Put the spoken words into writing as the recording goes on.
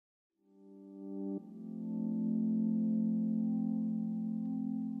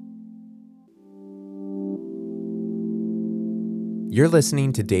You're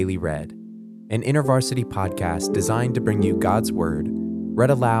listening to Daily Read, an InterVarsity podcast designed to bring you God's Word, read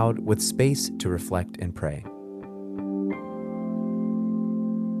aloud with space to reflect and pray.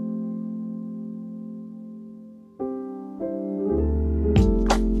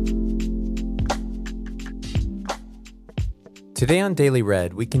 Today on Daily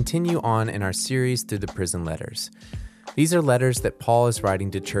Read, we continue on in our series through the prison letters. These are letters that Paul is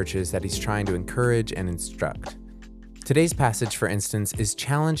writing to churches that he's trying to encourage and instruct. Today's passage, for instance, is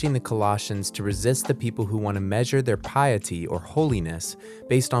challenging the Colossians to resist the people who want to measure their piety or holiness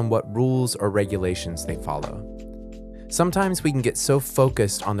based on what rules or regulations they follow. Sometimes we can get so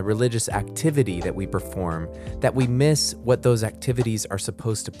focused on the religious activity that we perform that we miss what those activities are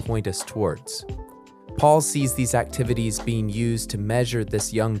supposed to point us towards. Paul sees these activities being used to measure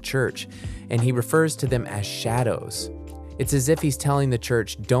this young church, and he refers to them as shadows. It's as if he's telling the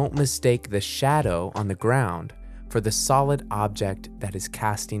church, don't mistake the shadow on the ground for the solid object that is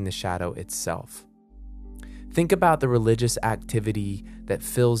casting the shadow itself. Think about the religious activity that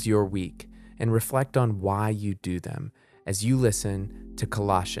fills your week and reflect on why you do them as you listen to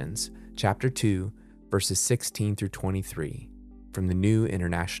Colossians chapter 2, verses 16 through 23 from the New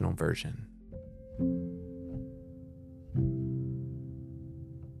International Version.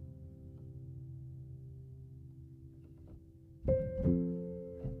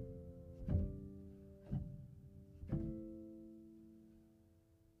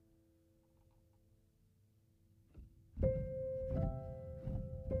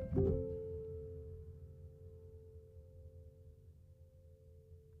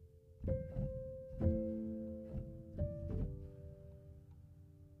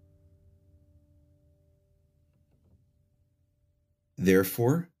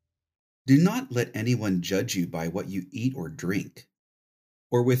 Therefore, do not let anyone judge you by what you eat or drink,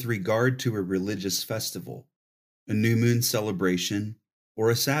 or with regard to a religious festival, a new moon celebration, or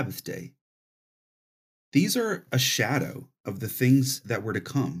a Sabbath day. These are a shadow of the things that were to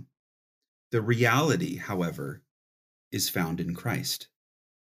come. The reality, however, is found in Christ.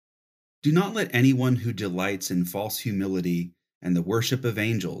 Do not let anyone who delights in false humility and the worship of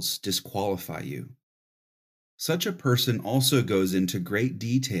angels disqualify you. Such a person also goes into great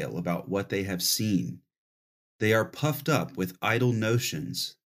detail about what they have seen. They are puffed up with idle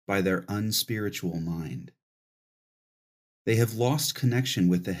notions by their unspiritual mind. They have lost connection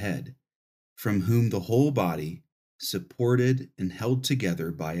with the head, from whom the whole body, supported and held together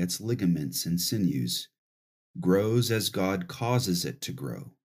by its ligaments and sinews, grows as God causes it to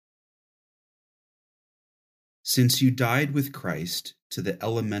grow. Since you died with Christ to the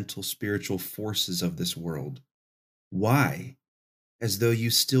elemental spiritual forces of this world, why, as though you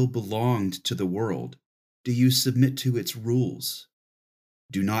still belonged to the world, do you submit to its rules?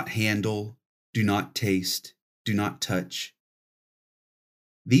 Do not handle, do not taste, do not touch.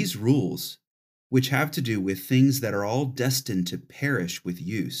 These rules, which have to do with things that are all destined to perish with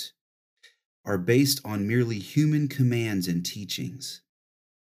use, are based on merely human commands and teachings.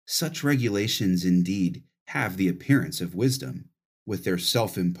 Such regulations indeed have the appearance of wisdom, with their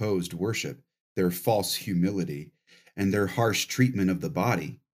self-imposed worship, their false humility, and their harsh treatment of the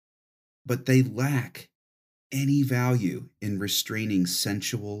body, but they lack any value in restraining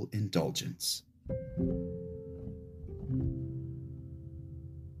sensual indulgence.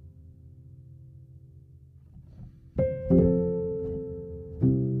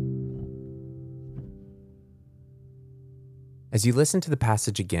 As you listen to the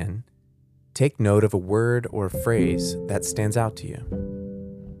passage again, take note of a word or a phrase that stands out to you.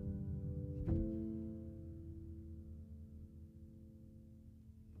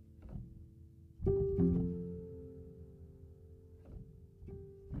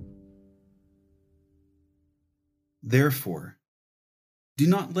 Therefore, do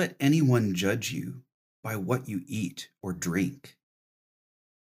not let anyone judge you by what you eat or drink,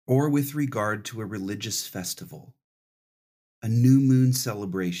 or with regard to a religious festival, a new moon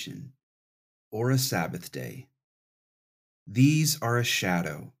celebration, or a Sabbath day. These are a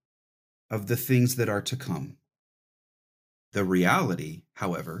shadow of the things that are to come. The reality,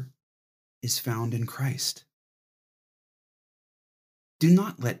 however, is found in Christ. Do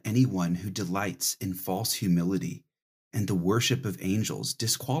not let anyone who delights in false humility and the worship of angels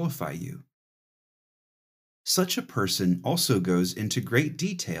disqualify you. Such a person also goes into great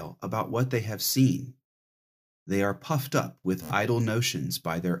detail about what they have seen. They are puffed up with idle notions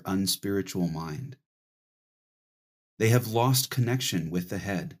by their unspiritual mind. They have lost connection with the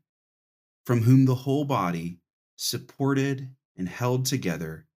head, from whom the whole body, supported and held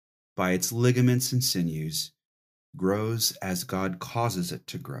together by its ligaments and sinews, grows as God causes it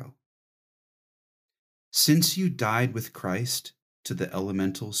to grow. Since you died with Christ to the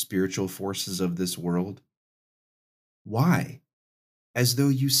elemental spiritual forces of this world? Why, as though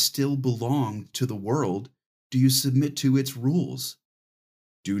you still belong to the world, do you submit to its rules?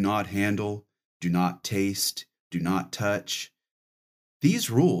 Do not handle, do not taste, do not touch. These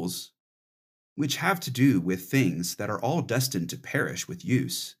rules, which have to do with things that are all destined to perish with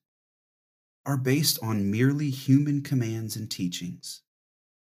use, are based on merely human commands and teachings.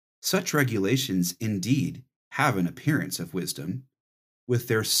 Such regulations indeed have an appearance of wisdom, with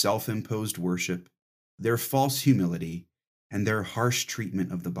their self-imposed worship, their false humility, and their harsh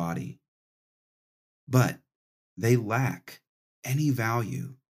treatment of the body. But they lack any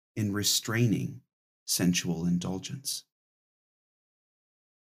value in restraining sensual indulgence.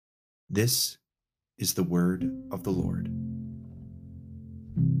 This is the word of the Lord.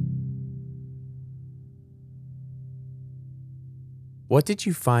 What did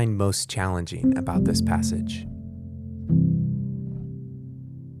you find most challenging about this passage?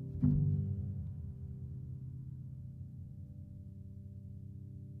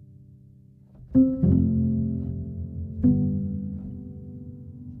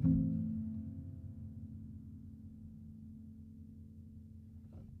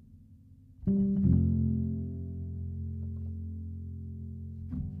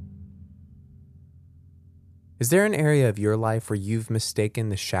 Is there an area of your life where you've mistaken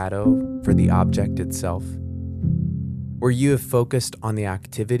the shadow for the object itself? Where you have focused on the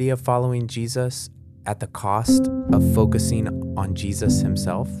activity of following Jesus at the cost of focusing on Jesus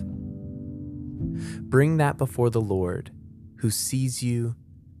himself? Bring that before the Lord, who sees you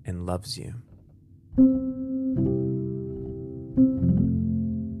and loves you.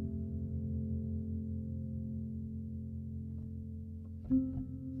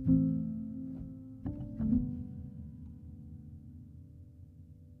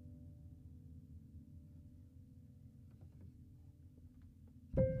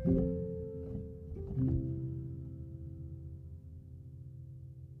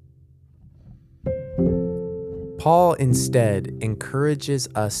 Paul instead encourages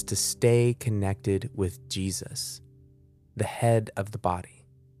us to stay connected with Jesus, the head of the body.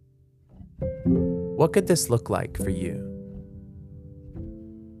 What could this look like for you?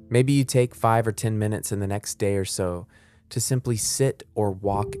 Maybe you take 5 or 10 minutes in the next day or so to simply sit or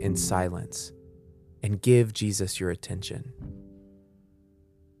walk in silence and give Jesus your attention.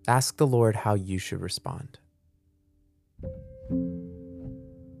 Ask the Lord how you should respond.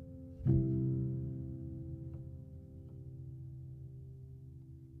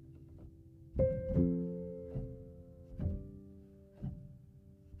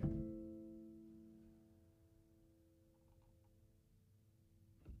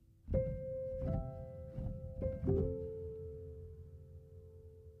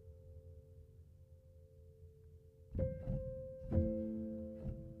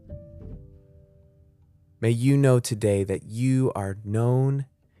 May you know today that you are known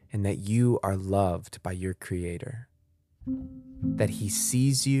and that you are loved by your Creator, that He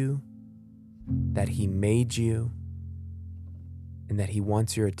sees you, that He made you, and that He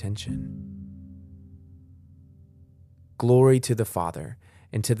wants your attention. Glory to the Father,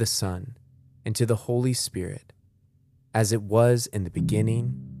 and to the Son, and to the Holy Spirit, as it was in the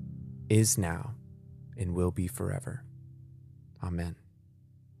beginning, is now, and will be forever. Amen.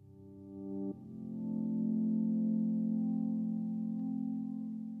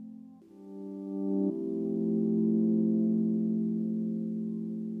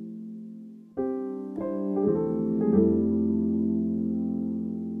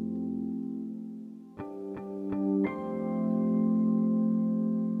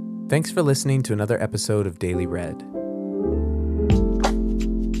 Thanks for listening to another episode of Daily Read.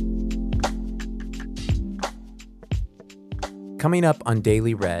 Coming up on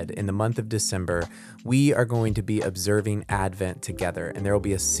Daily Read in the month of December, we are going to be observing Advent together, and there will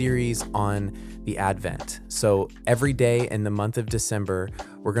be a series on the Advent. So every day in the month of December,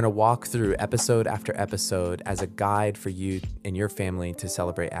 we're going to walk through episode after episode as a guide for you and your family to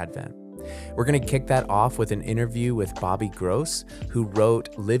celebrate Advent. We're going to kick that off with an interview with Bobby Gross, who wrote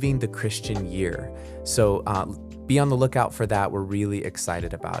Living the Christian Year. So be on the lookout for that. We're really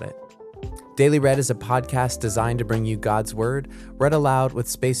excited about it. Daily Read is a podcast designed to bring you God's Word, read aloud with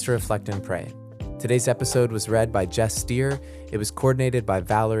space to reflect and pray. Today's episode was read by Jess Steer. It was coordinated by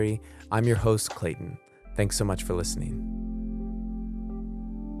Valerie. I'm your host, Clayton. Thanks so much for listening.